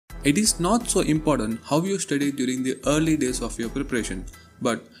It is not so important how you study during the early days of your preparation,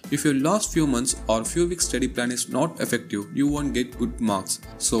 but if your last few months or few weeks study plan is not effective, you won't get good marks.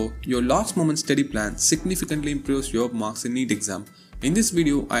 So your last moment study plan significantly improves your marks in NEET exam. In this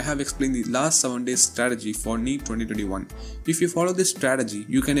video, I have explained the last 7 days strategy for NEET 2021. If you follow this strategy,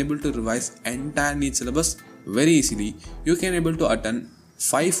 you can able to revise entire NEET syllabus very easily. You can able to attend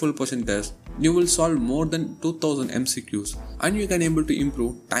 5 full portion tests. You will solve more than 2000 MCQs, and you can able to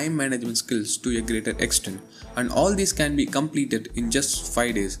improve time management skills to a greater extent. And all these can be completed in just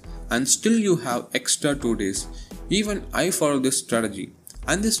 5 days, and still you have extra 2 days. Even I follow this strategy.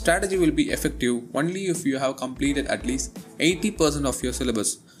 And this strategy will be effective only if you have completed at least 80% of your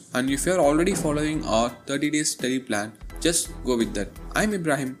syllabus. And if you are already following our 30 days study plan, just go with that. I am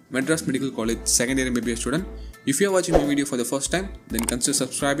Ibrahim, Madras Medical College second year MBBS student. If you are watching my video for the first time, then consider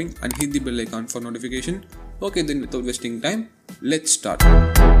subscribing and hit the bell icon for notification. Okay, then without wasting time, let's start.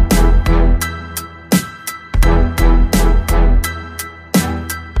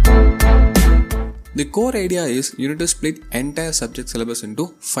 The core idea is you need to split entire subject syllabus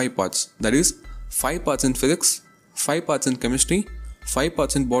into 5 parts. That is 5 parts in physics, 5 parts in chemistry, 5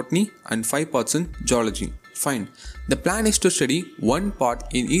 parts in botany and 5 parts in geology. Fine. The plan is to study 1 part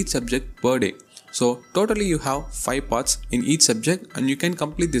in each subject per day. So totally you have 5 parts in each subject and you can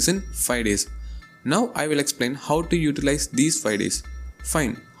complete this in 5 days. Now I will explain how to utilize these 5 days.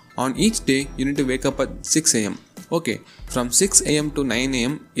 Fine. On each day you need to wake up at 6 am. Okay, from 6 am to 9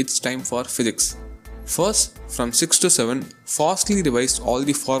 am it's time for physics. First, from 6 to 7, fastly revise all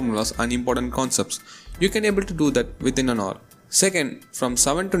the formulas and important concepts. You can able to do that within an hour. Second, from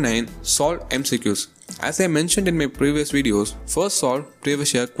 7 to 9, solve MCQs. As I mentioned in my previous videos, first solve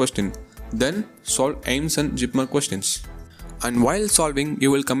previous year question, then solve AIIMS and JIPMER questions. And while solving,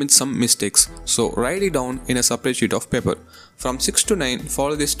 you will commit some mistakes. So write it down in a separate sheet of paper. From 6 to 9,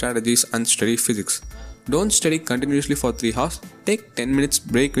 follow these strategies and study physics. Don't study continuously for 3 hours. Take 10 minutes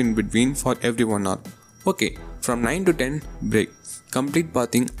break in between for every 1 hour. Okay, from 9 to 10, break. Complete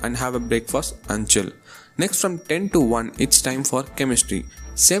bathing and have a breakfast and chill. Next, from 10 to 1, it's time for chemistry.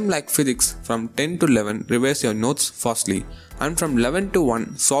 Same like physics, from 10 to 11, revise your notes fastly. And from 11 to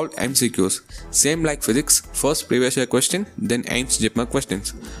 1, solve MCQs. Same like physics, first previous year question, then AIIMS JIPMER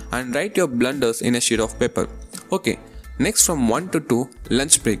questions. And write your blunders in a sheet of paper. Okay, next from 1 to 2,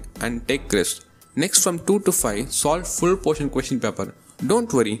 lunch break and take rest. Next from 2 to 5, solve full portion question paper.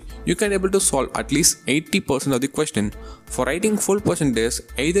 Don't worry, you can able to solve at least 80% of the question. For writing full portion tests,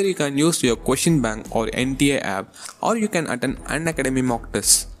 either you can use your question bank or NTA app, or you can attend Unacademy mock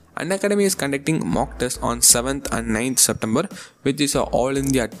tests. Unacademy is conducting mock tests on 7th and 9th September, which is an all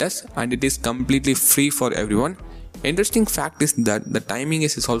India test and it is completely free for everyone. Interesting fact is that the timing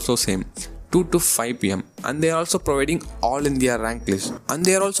is also same. 2 to 5 pm, and they are also providing all India rank list, and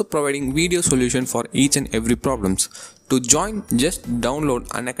they are also providing video solution for each and every problems. To join, just download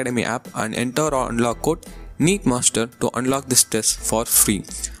Unacademy app and enter our unlock code NEET MASTER to unlock this test for free.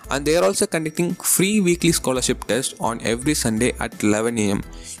 And they are also conducting free weekly scholarship test on every Sunday at 11 am.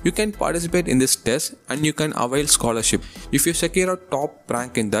 You can participate in this test and you can avail scholarship if you secure a top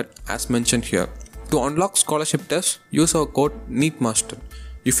rank in that as mentioned here. To unlock scholarship test, use our code NEET MASTER.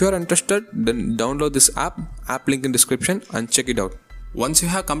 If you are interested, then download this app link in description and check it out. Once you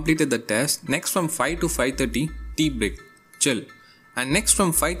have completed the test, next from 5 to 5:30, tea break, chill. And next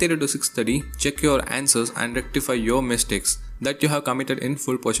from 5:30 to 6:30, check your answers and rectify your mistakes that you have committed in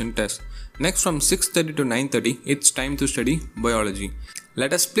full portion test. Next from 6:30 to 9:30, it's time to study biology.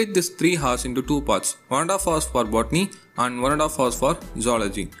 Let us split this 3 hours into 2 parts, 1.5 hours for botany and 1.5 hours for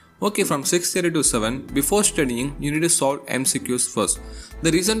zoology. Okay, from 6:30 to 7, before studying, you need to solve MCQs first.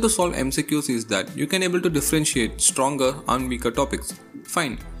 The reason to solve MCQs is that you can able to differentiate stronger and weaker topics.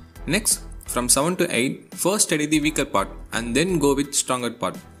 Fine. Next, from 7 to 8, first study the weaker part and then go with stronger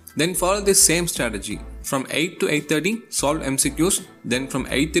part. Then follow this same strategy. From 8 to 8:30, solve MCQs. Then from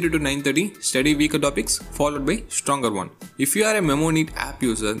 8:30 to 9:30, study weaker topics followed by stronger one. If you are a MemoNeet app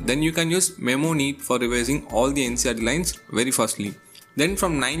user, then you can use MemoNeet for revising all the NCERT lines very fastly. Then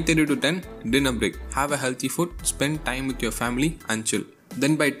from 9:30 to 10, dinner break. Have a healthy food, spend time with your family and chill.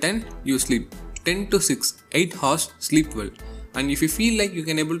 Then by 10, you sleep. 10 to 6, 8 hours, sleep well. And if you feel like you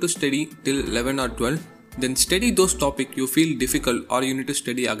can able to study till 11 or 12, then study those topics you feel difficult or you need to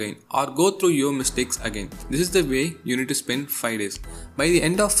study again or go through your mistakes again. This is the way you need to spend 5 days. By the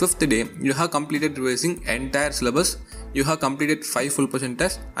end of 5th day, you have completed revising entire syllabus, you have completed 5 full portion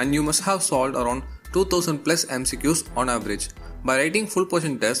tests and you must have solved around 2000 plus MCQs on average. By writing full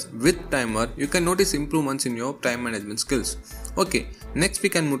portion tests with timer, you can notice improvements in your time management skills. Okay, next we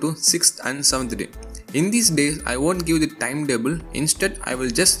can move to 6th and 7th day. In these days, I won't give the timetable, instead I will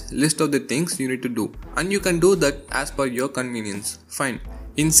just list out the things you need to do, and you can do that as per your convenience. Fine.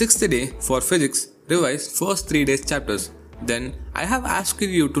 In 6th day, for physics, revise first 3 days chapters. Then, I have asked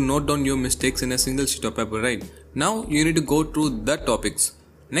you to note down your mistakes in a single sheet of paper, right? Now, you need to go through the topics.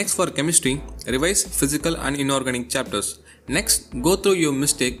 Next, for chemistry, revise physical and inorganic chapters. Next, go through your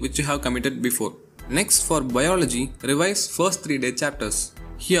mistake which you have committed before. Next, for biology, revise first 3 day chapters.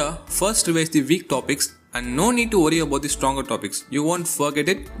 Here, first revise the weak topics and no need to worry about the stronger topics. You won't forget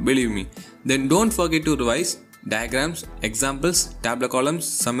it, believe me. Then don't forget to revise diagrams, examples, tabular columns,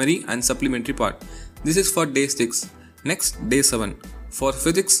 summary and supplementary part. This is for day 6. Next, day 7. For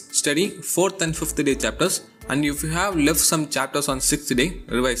physics, study 4th and 5th day chapters, and if you have left some chapters on 6th day,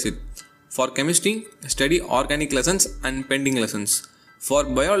 revise it. For chemistry, study organic lessons and pending lessons. For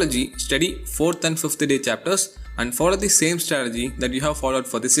biology, study 4th and 5th day chapters and follow the same strategy that you have followed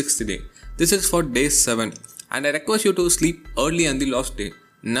for the 6th day. This is for day 7, and I request you to sleep early on the last day.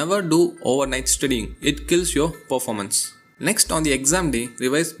 Never do overnight studying, it kills your performance. Next, on the exam day,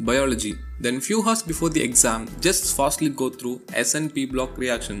 revise biology. Then few hours before the exam, just fastly go through S and P block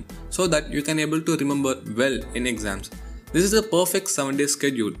reaction so that you can able to remember well in exams. This is a perfect 7-day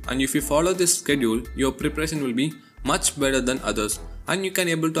schedule, and if you follow this schedule, your preparation will be much better than others and you can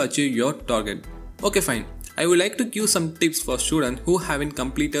able to achieve your target. Okay, fine. I would like to give some tips for students who haven't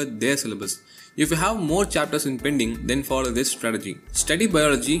completed their syllabus. If you have more chapters in pending, then follow this strategy. Study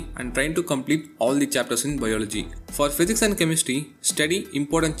biology and try to complete all the chapters in biology. For physics and chemistry, study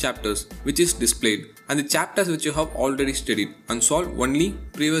important chapters which is displayed and the chapters which you have already studied and solve only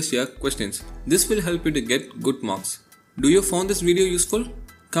previous year questions. This will help you to get good marks. Do you found this video useful?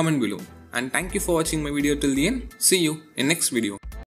 Comment below. And thank you for watching my video till the end. See you in next video.